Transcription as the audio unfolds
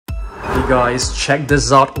You guys, check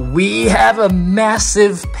this out. We have a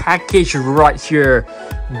massive package right here.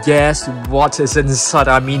 Guess what is inside?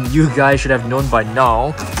 I mean, you guys should have known by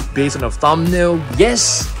now based on the thumbnail.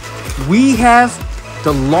 Yes, we have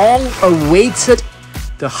the long-awaited,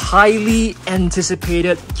 the highly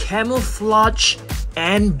anticipated Camouflage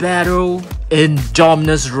and Battle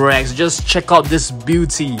Indominus Rex. Just check out this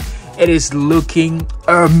beauty. It is looking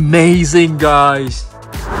amazing, guys.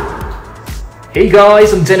 Hey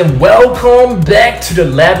guys, I'm Dan and welcome back to the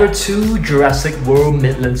Level 2 Jurassic World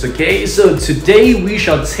Midlands, okay? So today we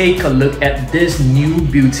shall take a look at this new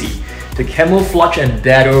beauty, the Camouflage and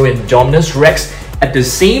Battle Indominus Rex. At the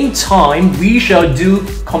same time, we shall do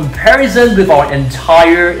comparison with our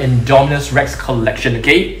entire Indominus Rex collection,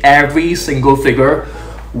 okay? Every single figure.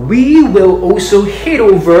 We will also head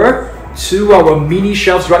over to our mini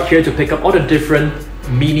shelves right here to pick up all the different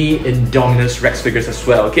mini Indominus Rex figures as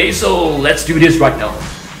well. Okay, so let's do this right now.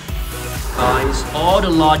 Guys, all the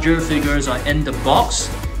larger figures are in the box.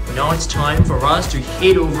 Now it's time for us to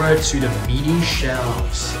head over to the mini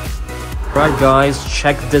shelves. Right guys,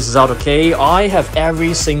 check this out, okay? I have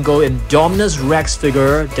every single Indominus Rex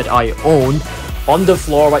figure that I own on the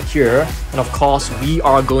floor right here. And of course, we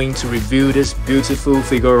are going to review this beautiful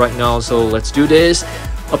figure right now. So let's do this.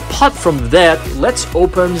 Apart from that, let's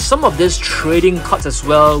open some of these trading cards as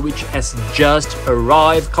well, which has just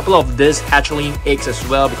arrived. A couple of these hatchling eggs as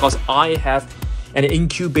well, because I have an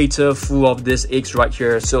incubator full of these eggs right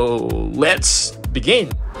here. So let's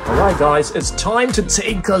begin. Alright guys, it's time to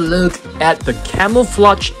take a look at the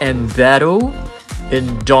Camouflage and Battle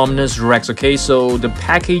Indominus Rex. Okay, so the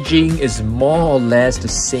packaging is more or less the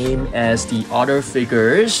same as the other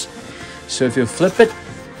figures. So if you flip it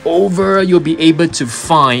over, you'll be able to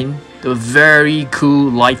find the very cool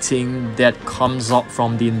lighting that comes up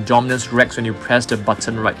from the Indominus Rex when you press the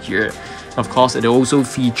button right here. Of course, it also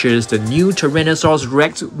features the new Dinosaurs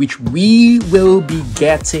Rex, which we will be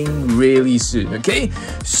getting really soon. Okay,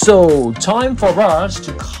 so time for us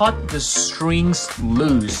to cut the strings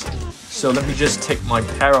loose. So let me just take my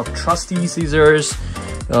pair of trusty scissors,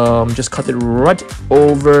 just cut it right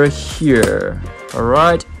over here. All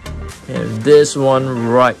right, and this one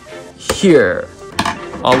right here.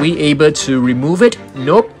 Are we able to remove it?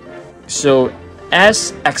 Nope. So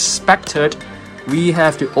as expected, we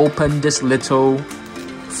have to open this little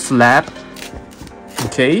flap.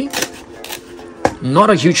 Okay, not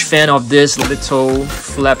a huge fan of this little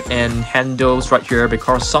flap and handles right here,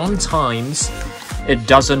 because sometimes it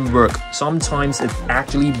doesn't work. Sometimes it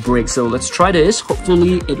actually breaks. So let's try this.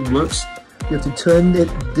 Hopefully it works. You have to turn it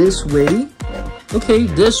this way. Okay,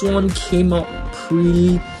 this one came out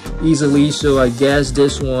pretty easily, so I guess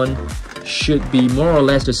this one should be more or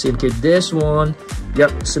less the same. Okay, this one,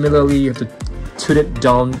 yep, similarly you have to turn it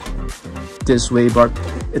down this way, but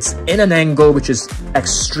it's in an angle which is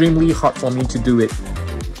extremely hard for me to do it,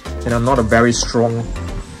 and I'm not a very strong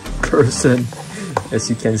person, as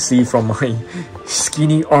you can see from my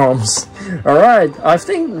skinny arms. All right, I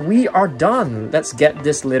think we are done. Let's get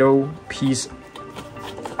this little piece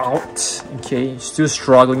out. Okay, still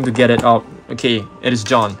struggling to get it out. Okay, it is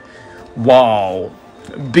done. Wow,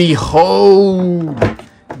 behold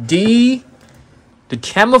the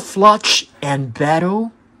Camouflage and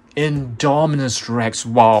Battle Indominus Rex.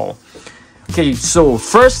 Wow. Okay, so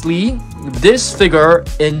firstly, this figure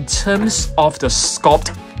in terms of the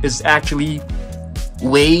sculpt is actually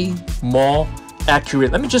way more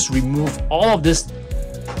accurate. Let me just remove all of this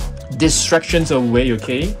distractions away,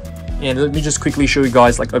 okay? And let me just quickly show you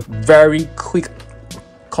guys like a very quick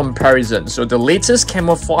comparison. So the latest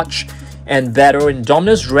Camouflage and Battle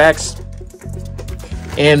Indominus Rex,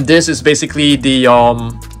 and this is basically the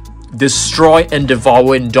Destroy and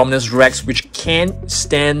Devour Indominus Rex, which can't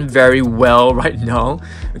stand very well right now.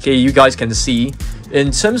 Okay, you guys can see in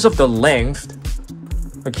terms of the length.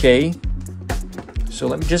 Okay, so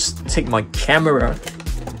let me just take my camera.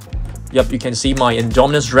 Yep, you can see my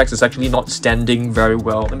Indominus Rex is actually not standing very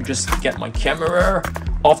well. Let me just get my camera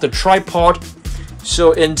off the tripod.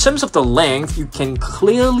 So in terms of the length, you can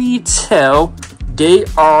clearly tell they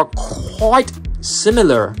are quite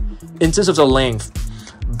similar in terms of the length.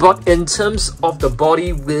 But in terms of the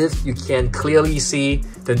body width, you can clearly see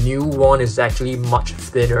the new one is actually much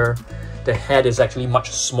thinner. The head is actually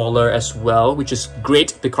much smaller as well, which is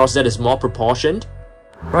great because that is more proportioned.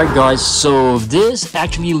 Right guys, so this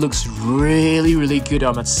actually looks really good,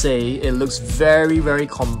 I must say. It looks very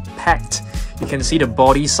compact. You can see the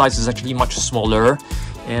body size is actually much smaller.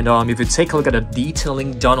 And if you take a look at the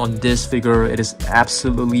detailing done on this figure, it is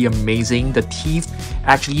absolutely amazing. The teeth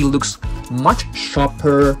actually looks much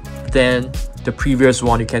sharper than the previous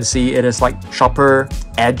one. You can see it is like sharper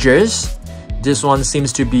edges. This one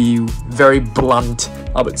seems to be very blunt,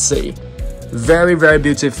 I would say. Very, very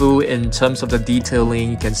beautiful in terms of the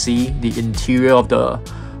detailing. You can see the interior of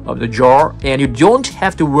the jaw, and you don't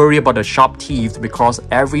have to worry about the sharp teeth because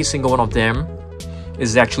every single one of them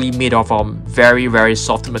is actually made of very, very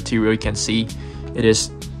soft material. You can see it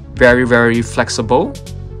is very, very flexible,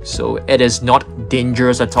 so it is not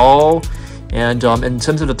dangerous at all. And in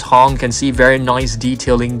terms of the tongue, you can see very nice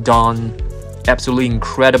detailing done, absolutely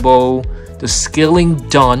incredible. The scaling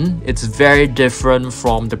done, it's very different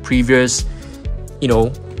from the previous, you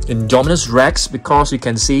know, Indominus Rex, because you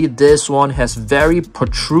can see this one has very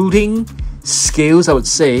protruding scales, I would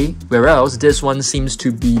say, whereas this one seems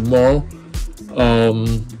to be more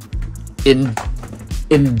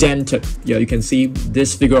indented. Yeah, you can see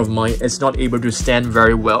this figure of mine is not able to stand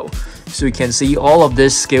very well. So you can see all of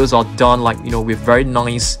these scales are done like, you know, with very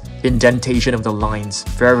nice indentation of the lines.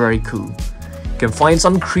 Very, very cool. You can find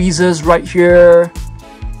some creases right here.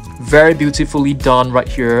 Very beautifully done right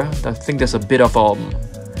here. I think there's a bit of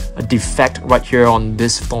a defect right here on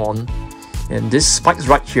this thorn. And these spikes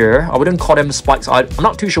right here, I wouldn't call them spikes. I'm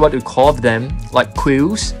not too sure what to call them, like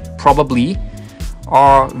quills, probably,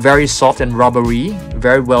 are very soft and rubbery,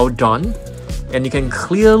 very well done. And you can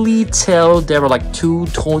clearly tell there are like two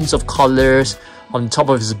tones of colors on top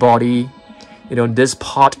of his body. You know, this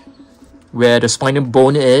part where the spinal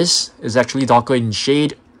bone is actually darker in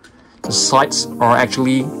shade. The sides are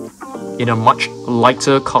actually in a much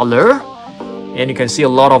lighter color. And you can see a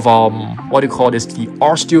lot of what do you call this, the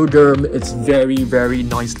osteoderm. It's very, very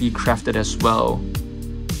nicely crafted as well.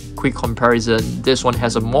 Quick comparison, this one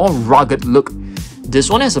has a more rugged look. This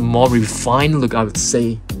one has a more refined look, I would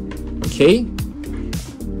say. Okay,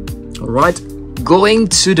 all right, going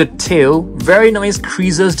to the tail, very nice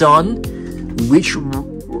creases done, which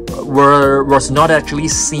was not actually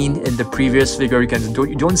seen in the previous figure.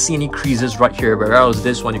 You don't see any creases right here, whereas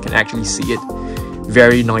this one you can actually see it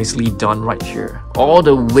very nicely done right here, all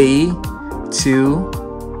the way to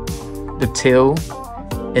the tail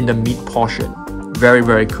in the meat portion. Very,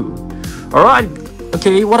 very cool. All right,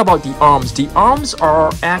 okay, what about the arms? The arms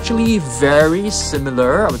are actually very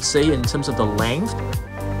similar, I would say, in terms of the length.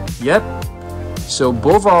 Yep, so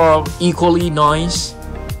both are equally nice,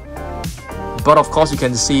 but of course you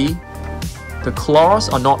can see the claws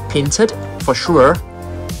are not painted for sure.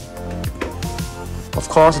 Of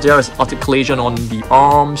course, there is articulation on the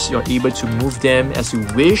arms. You're able to move them as you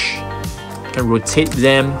wish. You can rotate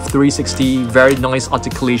them 360, very nice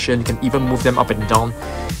articulation. You can even move them up and down.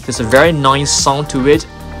 There's a very nice sound to it.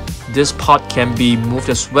 This part can be moved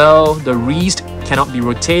as well. The wrist cannot be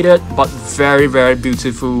rotated, but very, very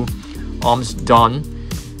beautiful arms done.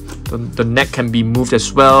 The neck can be moved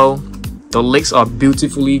as well. The legs are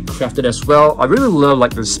beautifully crafted as well. I really love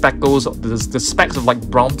like the speckles, the specks of like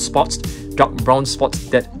brown spots, dark brown spots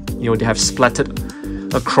that, you know, they have splattered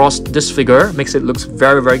across this figure. Makes it look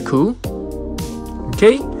very, very cool.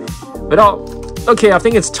 Okay, okay, I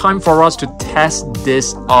think it's time for us to test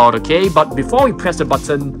this out. Okay, but before we press the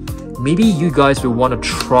button, maybe you guys will want to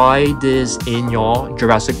try this in your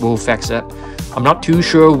Jurassic World Facts app. I'm not too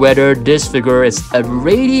sure whether this figure is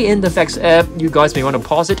already in the Facts app. You guys may want to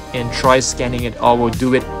pause it and try scanning it. I will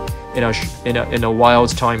do it in a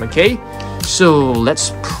while's time. Okay, so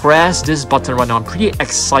let's press this button right now. I'm pretty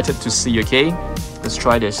excited to see. Okay, let's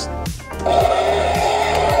try this.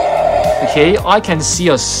 Okay, I can see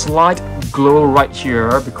a slight glow right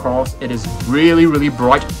here because it is really, really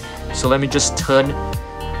bright. So let me just turn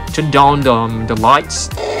down the lights.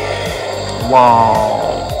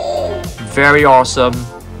 Wow, very awesome.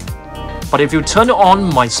 But if you turn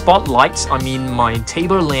on my spotlights, I mean my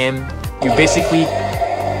table lamp, you basically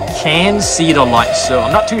can see the lights. So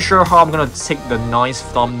I'm not too sure how I'm gonna take the nice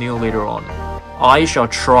thumbnail later on. I shall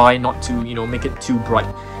try not to, you know, make it too bright.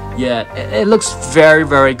 Yeah, it looks very,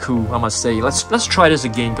 very cool, I must say. Let's try this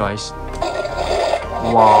again, guys.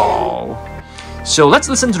 Wow. So let's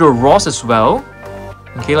listen to the roars as well.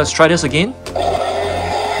 Okay, let's try this again.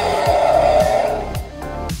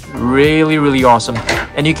 Really, really awesome.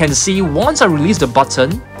 And you can see once I release the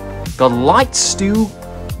button, the light still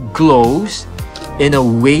glows in a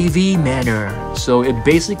wavy manner. So it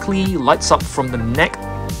basically lights up from the neck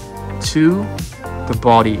to the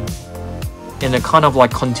body in a kind of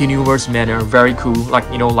like continuous manner. Very cool, like,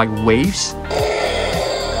 you know, like waves.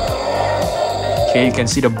 Okay, you can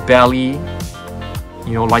see the belly,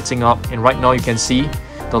 you know, lighting up, and right now you can see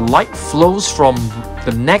the light flows from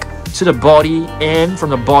the neck to the body and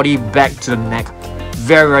from the body back to the neck.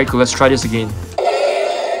 Very, very cool. Let's try this again.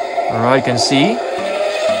 Alright, you can see.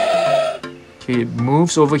 Okay, it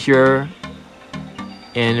moves over here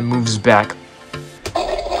and it moves back.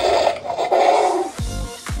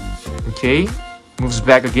 Okay, moves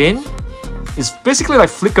back again. It's basically like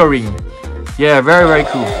flickering. Yeah, very, very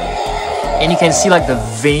cool. And you can see like the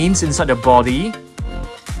veins inside the body.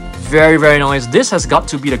 Very, very nice. This has got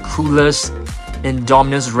to be the coolest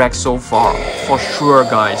Indominus Rex so far. For sure,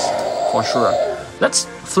 guys. For sure. Let's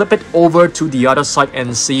flip it over to the other side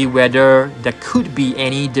and see whether there could be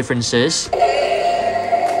any differences.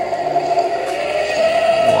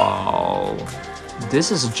 Wow.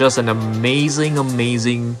 This is just an amazing,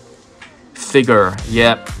 amazing figure.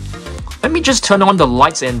 Yep. Let me just turn on the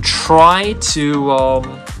lights and try to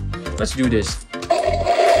let's do this.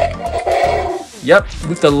 Yep,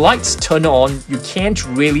 with the lights turned on, you can't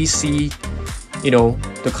really see, you know,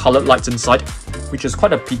 the colored lights inside, which is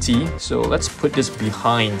quite a pity. So let's put this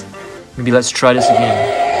behind. Maybe let's try this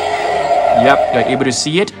again. Yep, you're able to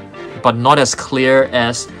see it, but not as clear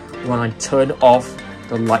as when I turn off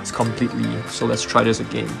the lights completely. So let's try this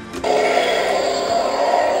again.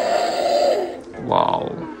 Wow.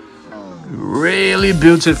 Really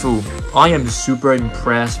beautiful. I am super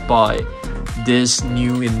impressed by this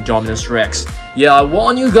new Indominus Rex. Yeah, I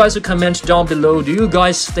want you guys to comment down below. Do you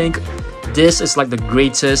guys think this is like the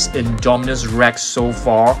greatest Indominus Rex so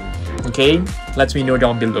far? Okay, let me know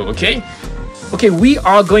down below, okay? Okay, we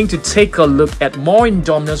are going to take a look at more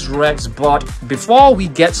Indominus Rex, but before we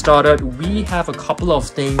get started, we have a couple of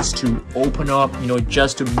things to open up, you know,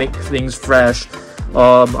 just to make things fresh.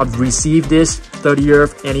 I've received this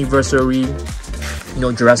 30th anniversary, you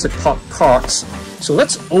know, Jurassic Park cards. So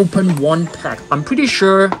let's open one pack. I'm pretty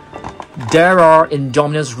sure there are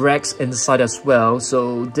Indominus Rex inside as well.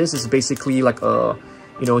 So this is basically like a,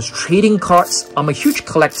 you know, trading cards. I'm a huge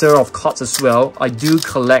collector of cards as well. I do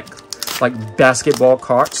collect like basketball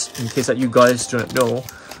cards, in case that you guys don't know.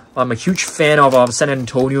 I'm a huge fan of San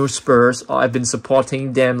Antonio Spurs. I've been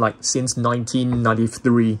supporting them like since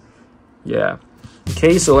 1993. Yeah.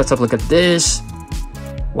 Okay, so let's have a look at this.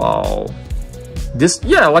 Wow. This,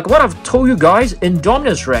 yeah, like what I've told you guys,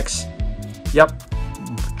 Indominus Rex. Yep.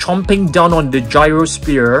 Chomping down on the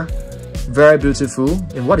gyrosphere. Very beautiful.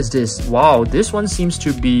 And what is this? Wow, this one seems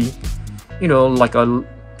to be, you know, like a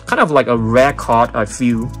kind of like a rare card, I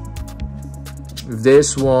feel.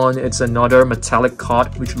 This one, it's another metallic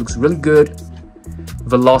card, which looks really good.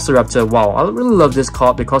 Velociraptor. Wow, I really love this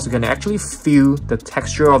card because you can actually feel the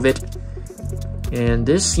texture of it. And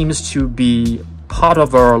this seems to be part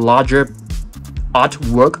of our larger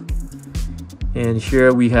artwork. And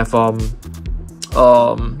here we have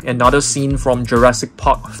another scene from Jurassic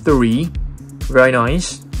Park 3. Very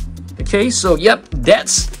nice. Okay, so yep,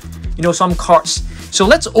 that's, you know, some cards. So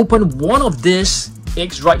let's open one of these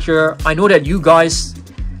eggs right here. I know that you guys,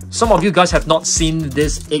 some of you guys have not seen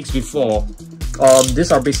these eggs before.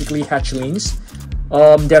 These are basically hatchlings.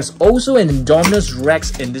 There's also an Indominus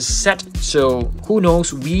Rex in this set, so who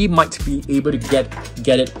knows, we might be able to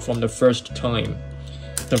get it from the first time,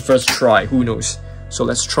 the first try, who knows. So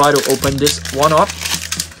let's try to open this one up.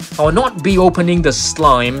 I will not be opening the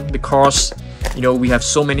slime because, you know, we have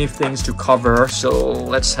so many things to cover. So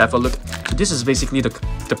let's have a look. So this is basically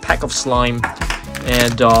the pack of slime,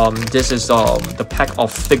 and this is the pack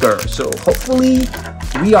of figure. So hopefully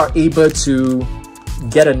we are able to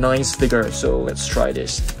get a nice figure. So let's try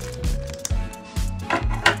this.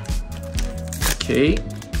 Okay,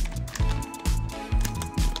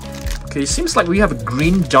 seems like we have a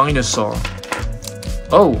green dinosaur.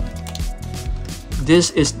 Oh, this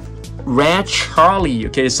is rare Charlie.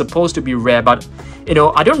 Okay, it's supposed to be rare, but you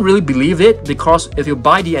know, I don't really believe it, because if you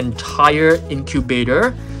buy the entire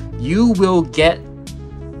incubator, you will get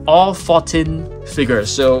all 14 figures.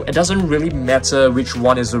 So it doesn't really matter which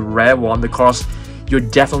one is a rare one, because you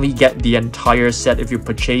definitely get the entire set if you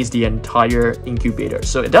purchase the entire incubator.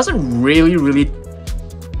 So it doesn't really,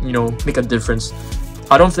 you know, make a difference.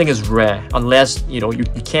 I don't think it's rare, unless, you know, you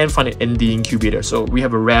can't find it in the incubator. So we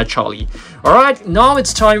have a rare Charlie. Alright, now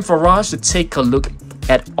it's time for us to take a look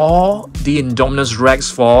at all the Indominus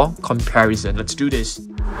Rex for comparison. Let's do this.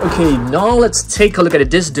 Okay, now let's take a look at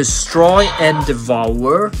it. This Destroy and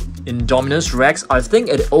Devour Indominus Rex. I think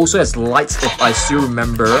it also has lights, if I still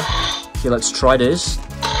remember. Okay, let's try this.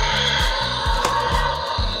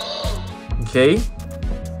 Okay,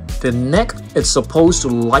 the neck is supposed to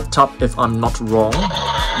light up, if I'm not wrong.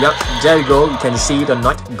 Yep, there you go. You can see the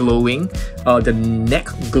night glowing, the neck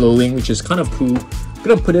glowing, which is kind of cool. I'm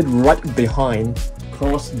gonna put it right behind,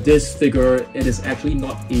 because this figure, it is actually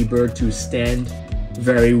not able to stand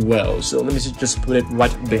very well. So let me just put it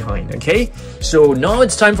right behind. Okay, so now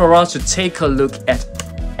it's time for us to take a look at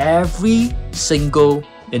every single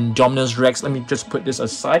Indominus Rex. Let me just put this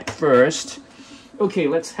aside first. Okay,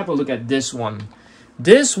 let's have a look at this one.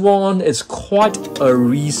 This one is quite a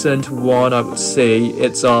recent one, I would say.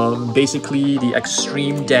 It's basically the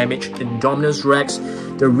extreme damage Indominus Rex.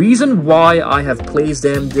 The reason why I have placed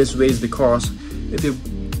them this way is because if you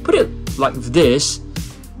put it like this,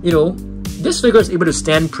 you know, this figure is able to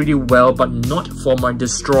stand pretty well, but not for my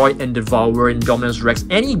Destroy and Devour Indominus Rex.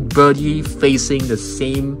 Anybody facing the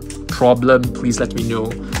same problem, please let me know.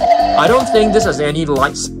 I don't think this has any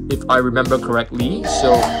lights if I remember correctly,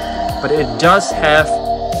 so but it does have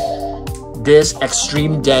this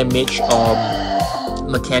extreme damage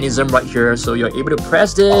mechanism right here. So you're able to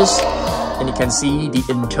press this and you can see the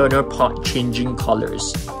internal part changing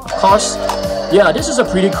colors. Of course, yeah, this is a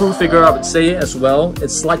pretty cool figure, I would say, as well.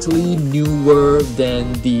 It's slightly newer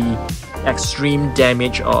than the extreme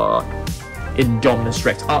damage Indominus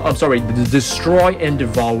Rex. I'm sorry, the Destroy and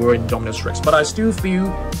Devour Indominus Rex. But I still feel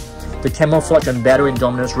the Camouflage and Battle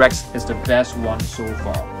Indominus Rex is the best one so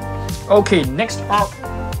far. Okay, next up,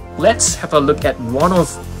 let's have a look at one of,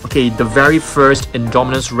 the very first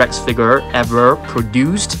Indominus Rex figure ever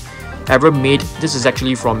produced, ever made. This is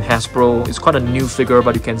actually from Hasbro. It's quite a new figure,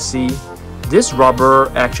 but you can see this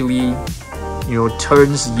rubber actually, you know,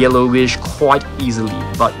 turns yellowish quite easily,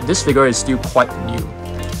 but this figure is still quite new.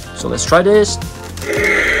 So let's try this.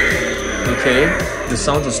 Okay, the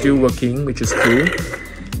sounds are still working, which is cool.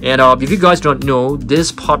 And if you guys don't know,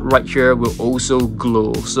 this part right here will also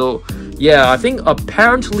glow. So yeah, I think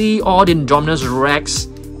apparently all the Indominus Rex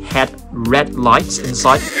had red lights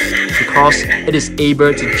inside because it is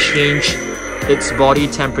able to change its body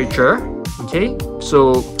temperature. Okay,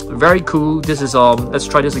 so very cool. This is let's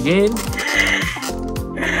try this again.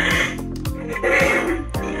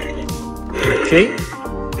 Okay,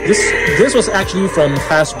 this was actually from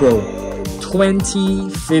Hasbro.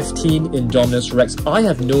 2015 Indominus Rex. I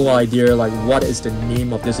have no idea like what is the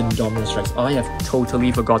name of this Indominus Rex. I have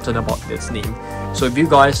totally forgotten about this name. So if you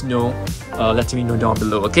guys know, let me know down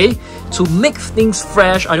below, okay? To make things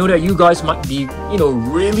fresh, I know that you guys might be, you know,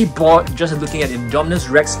 really bored just looking at Indominus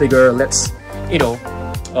Rex figure. Let's, you know,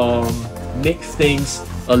 make things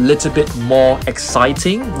a little bit more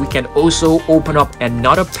exciting. We can also open up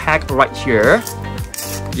another pack right here.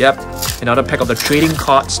 Yep, another pack of the trading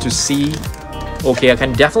cards to see. Okay, I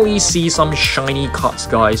can definitely see some shiny cards,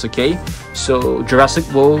 guys, okay? So,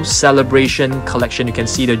 Jurassic World Celebration Collection. You can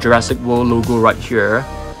see the Jurassic World logo right here.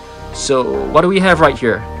 So, what do we have right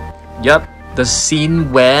here? Yep, the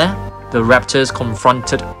scene where the Raptors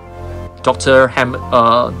confronted Dr.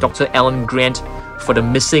 Alan Grant for the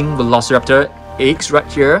missing Velociraptor eggs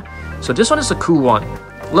right here. So, this one is a cool one.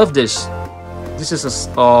 Love this. This is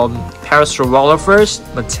a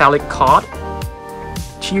Parasaurolophus metallic card.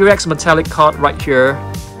 T-Rex metallic card right here.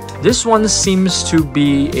 This one seems to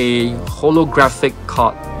be a holographic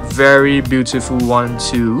card. Very beautiful one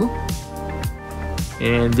too.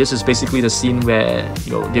 And this is basically the scene where,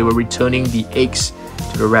 you know, they were returning the eggs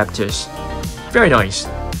to the raptors. Very nice.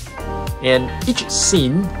 And each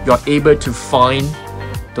scene, you're able to find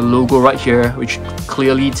the logo right here, which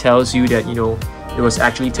clearly tells you that, you know, it was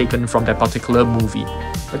actually taken from that particular movie.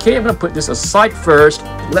 Okay, I'm gonna put this aside first.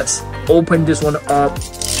 Let's open this one up.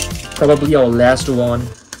 Probably our last one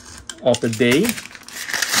of the day.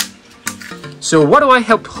 So what do I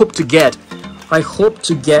hope to get? I hope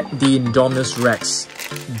to get the Indominus Rex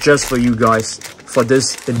just for you guys for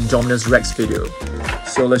this Indominus Rex video.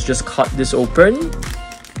 So let's just cut this open.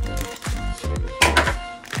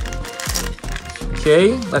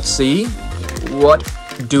 Okay, let's see. What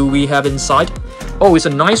do we have inside? Oh, it's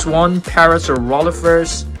a nice one,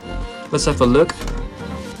 Parasaurolophus. Let's have a look.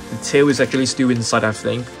 The tail is actually still inside, I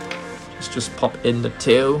think. Let's just pop in the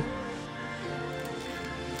tail.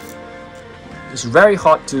 It's very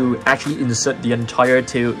hard to actually insert the entire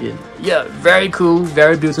tail in. Yeah, very cool,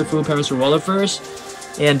 very beautiful Parasaurolophus.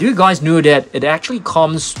 And do you guys know that it actually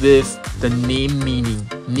comes with the name meaning,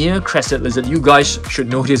 near-crested lizard? You guys should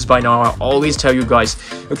know this by now. I always tell you guys.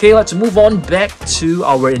 Okay, let's move on back to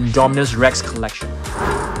our Indominus Rex collection.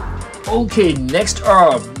 Okay, next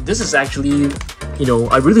up, this is actually, you know,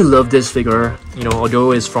 I really love this figure, you know,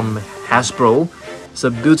 although it's from Hasbro. It's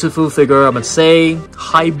a beautiful figure, I must say.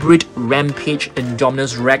 Hybrid Rampage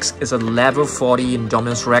Indominus Rex is a level 40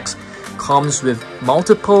 Indominus Rex. Comes with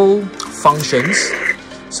multiple functions.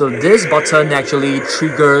 So this button actually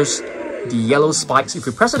triggers the yellow spikes. If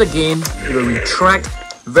you press it again, it will retract.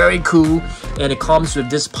 Very cool. And it comes with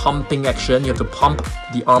this pumping action. You have to pump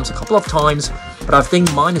the arms a couple of times. But I think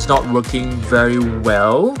mine is not working very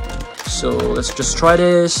well. So let's just try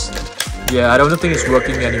this. Yeah, I don't think it's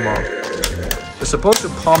working anymore. It's supposed to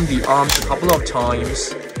pump the arms a couple of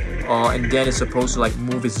times. And then it's supposed to like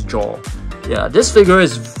move its jaw. Yeah, this figure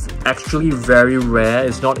is actually very rare.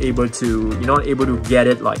 You're not able to get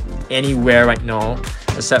it like anywhere right now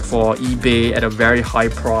except for eBay at a very high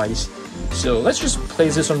price. So let's just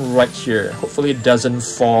place this one right here. Hopefully it doesn't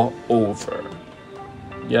fall over.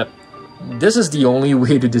 Yep, this is the only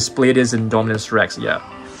way to display this Indominus Rex. Yeah.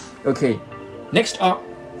 Okay, next up,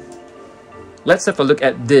 let's have a look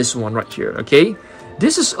at this one right here. Okay,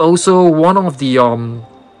 this is also one of the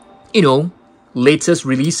latest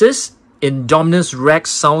releases. Indominus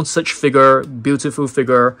Rex Sound Search figure, beautiful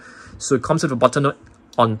figure. So it comes with a button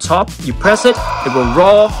on top. You press it, it will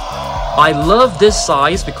roll. I love this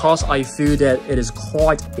size because I feel that it is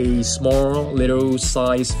quite a small little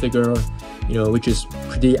size figure, which is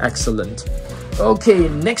pretty excellent. Okay,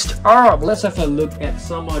 next up, let's have a look at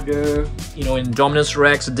some other, Indominus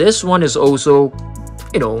Rex. This one is also,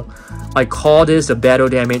 I call this a battle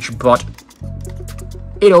damage, but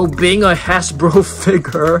being a Hasbro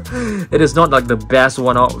figure, it is not like the best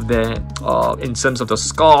one out there in terms of the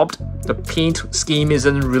sculpt. The paint scheme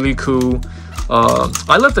isn't really cool.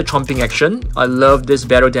 I love the chomping action. I love this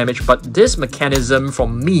battle damage, but this mechanism, for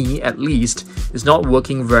me at least, is not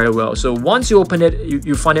working very well. So once you open it,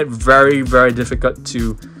 you find it very, very difficult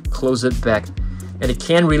to close it back. And it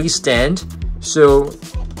can't really stand. So,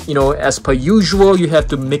 as per usual, you have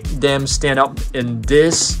to make them stand up in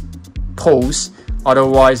this pose.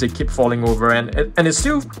 Otherwise, they keep falling over, and it's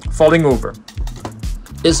still falling over.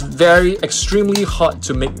 It's extremely hard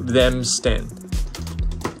to make them stand.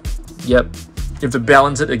 Yep, you have to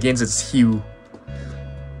balance it against its heel.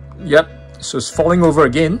 Yep, so it's falling over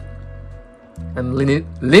again, and leaning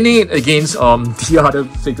it against the other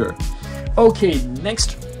figure. Okay,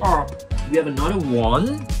 next up, we have another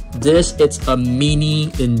one. It's a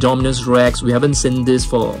mini Indominus Rex. We haven't seen this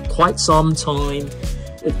for quite some time.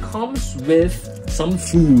 It comes with some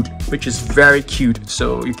food, which is very cute.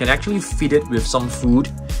 So you can actually feed it with some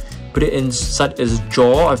food, put it inside its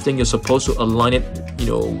jaw. I think you're supposed to align it,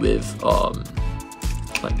 with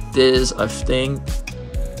like this, I think.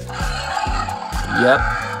 Yep.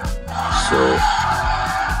 So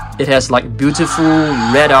it has like beautiful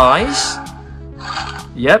red eyes.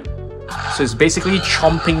 Yep. So it's basically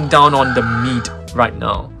chomping down on the meat right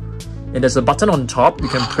now. And there's a button on top. You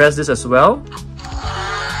can press this as well.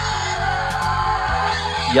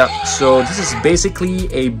 Yep, so this is basically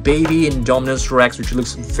a baby Indominus Rex, which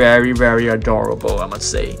looks very, very adorable, I must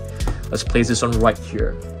say. Let's place this one right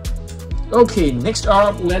here. Okay, next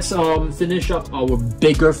up, let's finish up our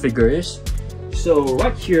bigger figures. So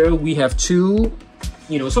right here, we have two,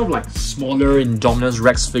 sort of like smaller Indominus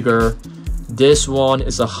Rex figure. This one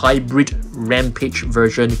is a hybrid Rampage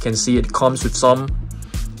version. You can see it comes with some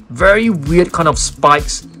very weird kind of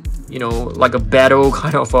spikes, like a battle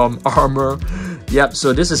kind of armor. Yep,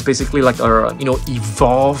 so this is basically like a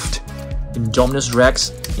evolved Indominus Rex,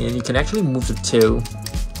 and you can actually move the tail.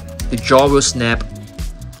 The jaw will snap.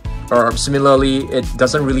 Similarly, it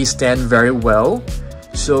doesn't really stand very well.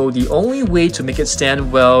 So the only way to make it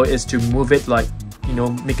stand well is to move it like,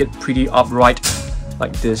 make it pretty upright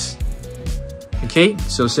like this. Okay,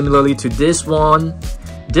 so similarly to this one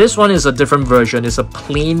is a different version. It's a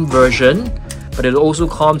plain version, but it also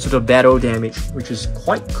comes with a battle damage, which is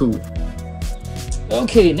quite cool.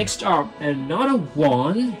 Okay, next up, another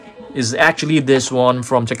one is actually this one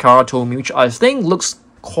from Takara Tomy, which I think looks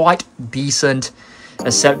quite decent,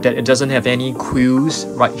 except that it doesn't have any quills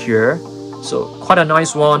right here. So quite a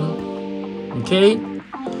nice one. Okay,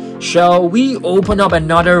 shall we open up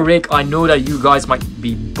another rig? I know that you guys might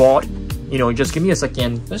be bored. Just give me a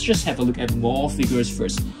second. Let's just have a look at more figures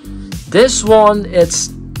first. This one, it's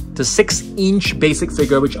the 6-inch basic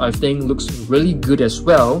figure, which I think looks really good as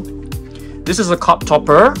well. This is a cup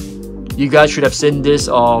topper. You guys should have seen this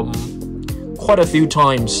quite a few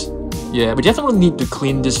times. Yeah, we definitely need to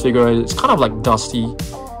clean this figure. It's kind of like dusty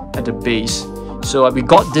at the base. So we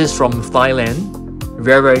got this from Thailand.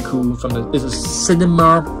 Very, very cool. It's a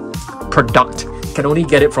cinema product. Can only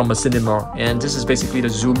get it from a cinema. And this is basically the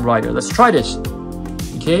Zoom Rider. Let's try this.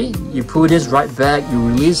 Okay, you pull this right back, you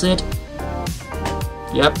release it.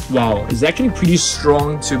 Yep, wow. It's actually pretty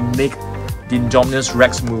strong to make the Indominus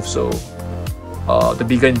Rex move. So the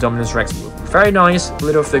bigger Indominus Rex move. Very nice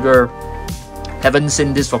little figure. Haven't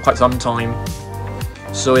seen this for quite some time.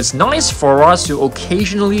 So it's nice for us to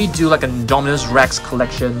occasionally do like an Indominus Rex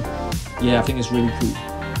collection. Yeah, I think it's really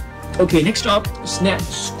cool. Okay, next up, Snap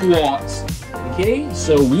Squads. Okay,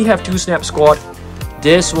 so we have two Snap Squad.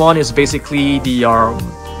 This one is basically the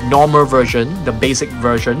normal version, the basic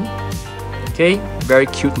version. Okay, very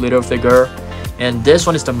cute little figure. And this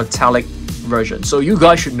one is the metallic version. So you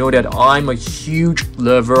guys should know that I'm a huge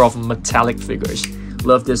lover of metallic figures.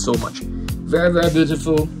 Love this so much. Very, very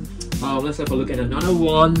beautiful. Let's have a look at another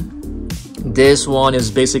one. This one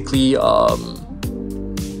is basically what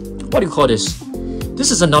do you call this?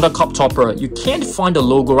 This is another cup topper. You can't find the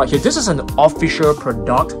logo right here. This is an official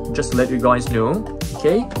product, just to let you guys know.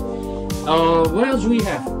 Okay. What else do we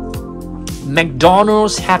have?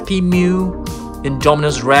 McDonald's Happy Meal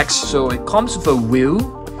Indominus Rex. So it comes with a wheel.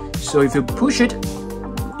 So if you push it,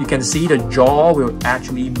 you can see the jaw will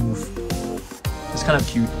actually move. It's kind of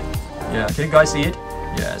cute. Yeah, can you guys see it?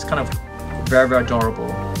 Yeah, it's kind of very, very adorable.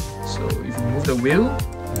 So if you move the wheel,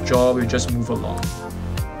 the jaw will just move along.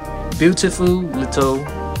 Beautiful little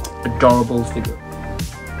adorable figure.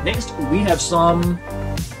 Next, we have some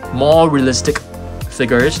more realistic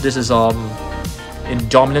figures. This is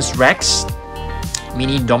Indominus Rex,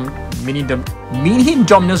 mini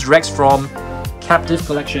Indominus Rex from Captive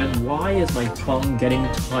Collection. Why is my tongue getting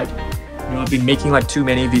tight? You know, I've been making like too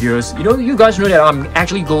many videos. You know, you guys know that I'm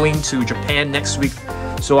actually going to Japan next week,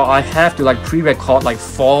 so I have to like pre-record like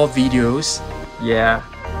 4 videos. Yeah.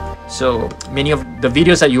 So many of the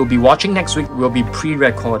videos that you'll be watching next week will be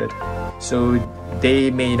pre-recorded, so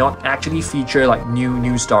they may not actually feature like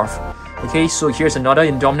new stuff. Okay, so here's another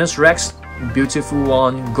Indominus Rex, beautiful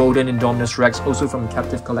one, golden Indominus Rex, also from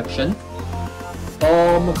Captive Collection.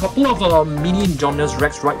 A couple of mini Indominus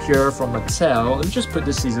Rex right here from Mattel. Let me just put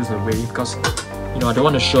the scissors away because you know I don't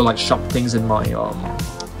want to show like sharp things in my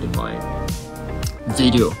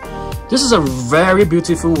video. This is a very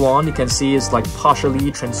beautiful one. You can see it's like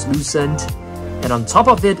partially translucent, and on top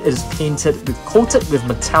of it is coated with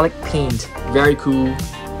metallic paint. Very cool.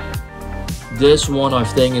 This one I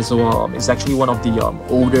think is actually one of the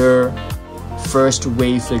older first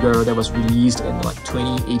wave figure that was released in like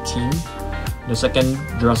 2018, the second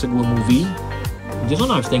Jurassic World movie. This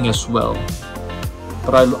one I think as well.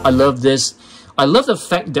 But I love this. I love the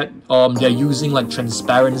fact that they're using like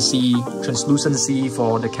translucency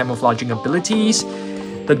for the camouflaging abilities.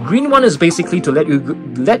 The green one is basically to let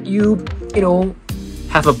you know,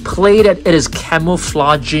 have a play that it is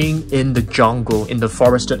camouflaging in the jungle, in the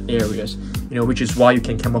forested areas, you know, which is why you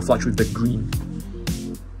can camouflage with the green.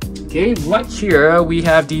 Okay, right here we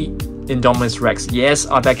have the Indominus Rex. Yes,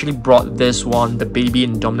 I've actually brought this one, the baby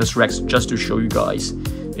Indominus Rex, just to show you guys.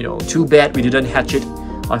 You know, too bad we didn't hatch it.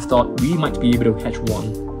 I thought we might be able to hatch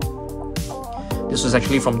one. This was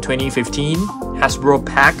actually from 2015, Hasbro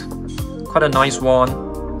pack. Quite a nice one.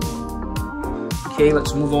 Okay,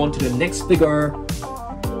 let's move on to the next figure.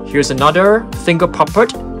 Here's another finger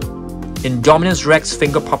puppet, Indominus Rex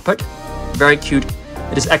finger puppet. Very cute.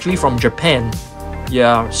 It is actually from Japan.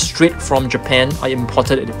 Yeah, straight from Japan. I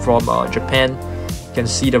imported it from Japan. You can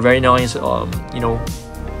see the very nice, you know,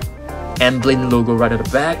 Amblin logo right at the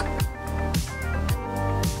back.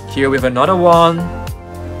 Here we have another one,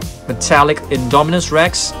 metallic Indominus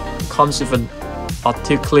Rex. Comes with an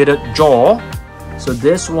articulated jaw. So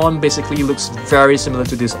this one basically looks very similar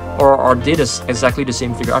to this, or are they exactly the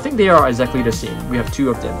same figure? I think they are exactly the same. We have 2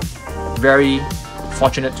 of them. Very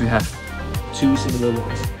fortunate to have 2 similar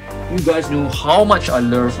ones. You guys know how much I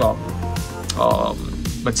love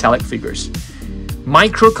metallic figures.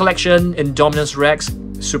 Micro collection Indominus Rex,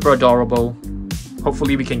 super adorable.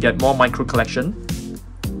 Hopefully we can get more micro collection.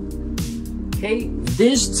 Okay,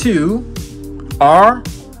 these 2 are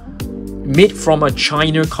made from a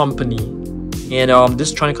China company, and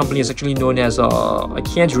this China company is actually known as I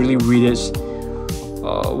can't really read it.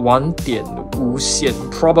 1点无限.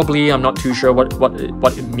 Probably, I'm not too sure what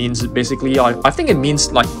it means. Basically, I think it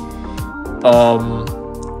means like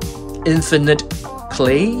infinite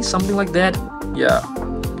play, something like that. Yeah.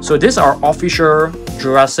 So these are official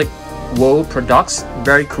Jurassic World products.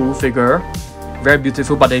 Very cool figure. Very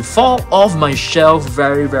beautiful, but they fall off my shelf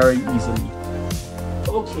very, very easily.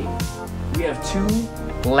 Okay, we have 2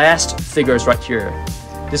 last figures right here.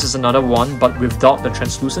 This is another one, but without the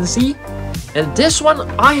translucency. And this one,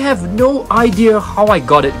 I have no idea how I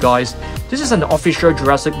got it, guys. This is an official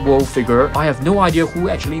Jurassic World figure. I have no idea who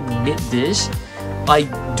actually made this. I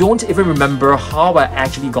don't even remember how I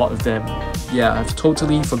actually got them. Yeah, I've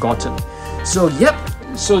totally forgotten. So, yep.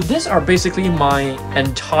 So these are basically my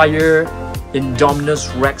entire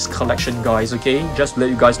Indominus Rex collection, guys. Okay, just to let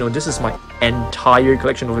you guys know, this is my entire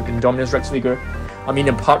collection of Indominus Rex figure. I mean,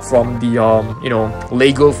 apart from the you know,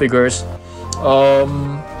 Lego figures.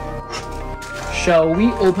 Shall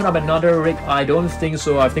we open up another rig? I don't think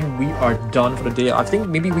so. I think we are done for the day. I think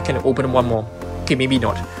maybe we can open one more. Okay, maybe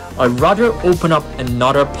not. I'd rather open up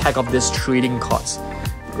another pack of these trading cards.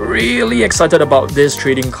 Really excited about these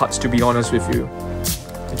trading cards, to be honest with you.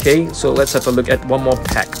 Okay, so let's have a look at one more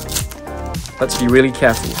pack. Let's be really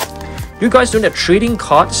careful. You guys know that trading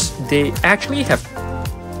cards, they actually have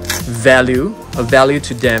a value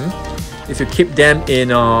to them if you keep them in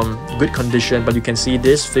good condition. But you can see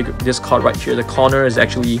this card right here, the corner is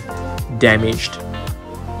actually damaged.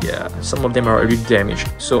 Yeah, some of them are already damaged,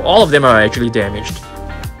 so all of them are actually damaged.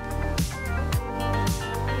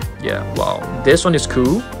 Yeah, wow, this one is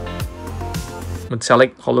cool.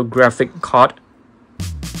 Metallic holographic card.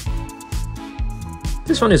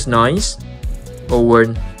 This one is nice.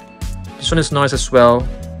 Owen. This one is nice as well.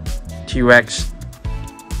 T-Rex.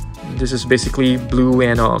 This is basically blue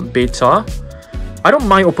and beta. I don't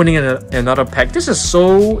mind opening another pack. This is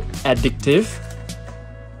so addictive.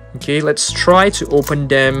 Okay, let's try to open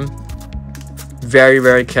them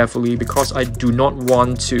very carefully because I do not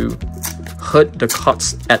want to hurt the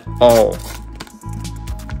cards at all.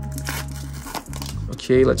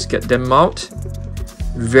 Okay, let's get them out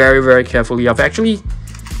very carefully. I've actually,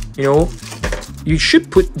 you know, you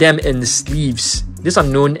should put them in sleeves. These are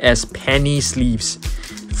known as penny sleeves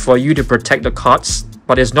for you to protect the cards,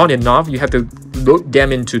 but it's not enough. You have to load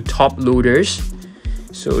them into top loaders.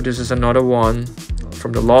 So this is another one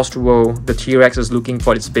from the Lost World. The T-Rex is looking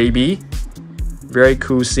for its baby. Very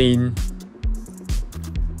cool scene.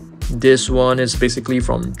 This one is basically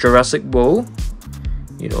from Jurassic World.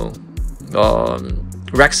 You know,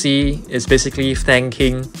 Rexy is basically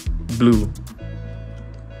thanking Blue.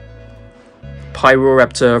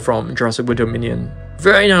 Pyroraptor from Jurassic World Dominion.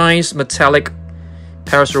 Very nice metallic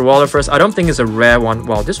Parasaurolophus. I don't think it's a rare one.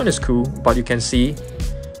 Wow, this one is cool, but you can see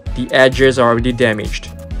the edges are already damaged.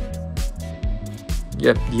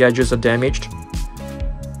 Yep, the edges are damaged.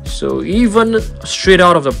 So even straight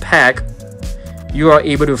out of the pack, you are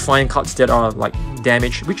able to find cards that are like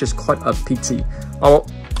damaged, which is quite a pity. I'll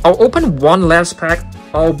open one last pack.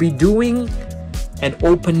 I'll be doing an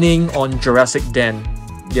opening on Jurassic Den.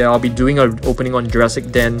 Yeah, I'll be doing an opening on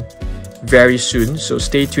Jurassic Den very soon, so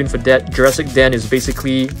stay tuned for that. Jurassic Den is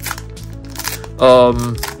basically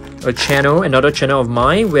another channel of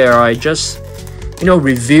mine where I just, you know,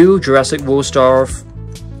 review Jurassic World stuff.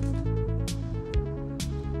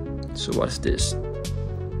 So what's this?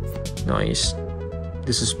 Nice.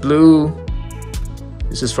 This is Blue.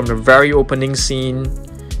 This is from the very opening scene.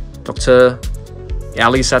 Dr.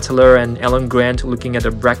 Ali Sattler and Alan Grant looking at the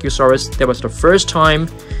Brachiosaurus. That was the first time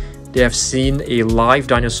they have seen a live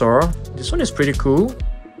dinosaur. This one is pretty cool.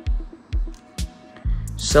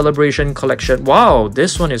 Celebration Collection. Wow,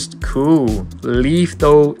 this one is cool.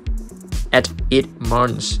 Lethal at 8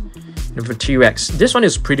 months. And for T-Rex, this one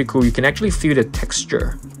is pretty cool. You can actually feel the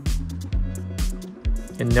texture.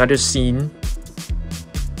 Another scene.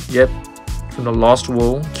 Yep, from the Lost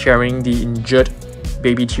World, carrying the injured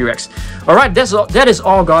baby T-Rex. Alright, that is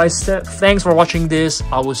all, guys. Thanks for watching this.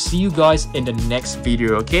 I will see you guys in the next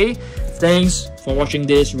video, okay? Thanks for watching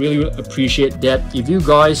this. Really appreciate that. If you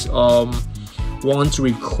guys want to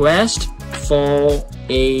request for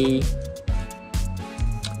a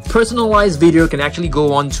personalized video, you can actually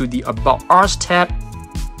go on to the About Us tab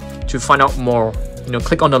to find out more. You know,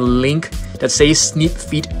 click on the link that says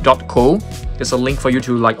sneakfeed.co. There's a link for you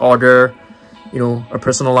to like order, you know, a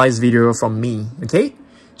personalized video from me, okay?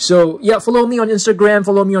 So yeah, follow me on Instagram,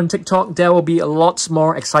 follow me on TikTok. There will be a lot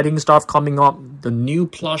more exciting stuff coming up. The new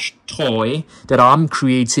plush toy that I'm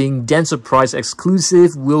creating, Den Surprise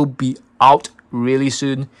exclusive, will be out really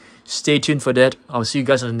soon. Stay tuned for that. I'll see you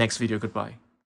guys in the next video. Goodbye.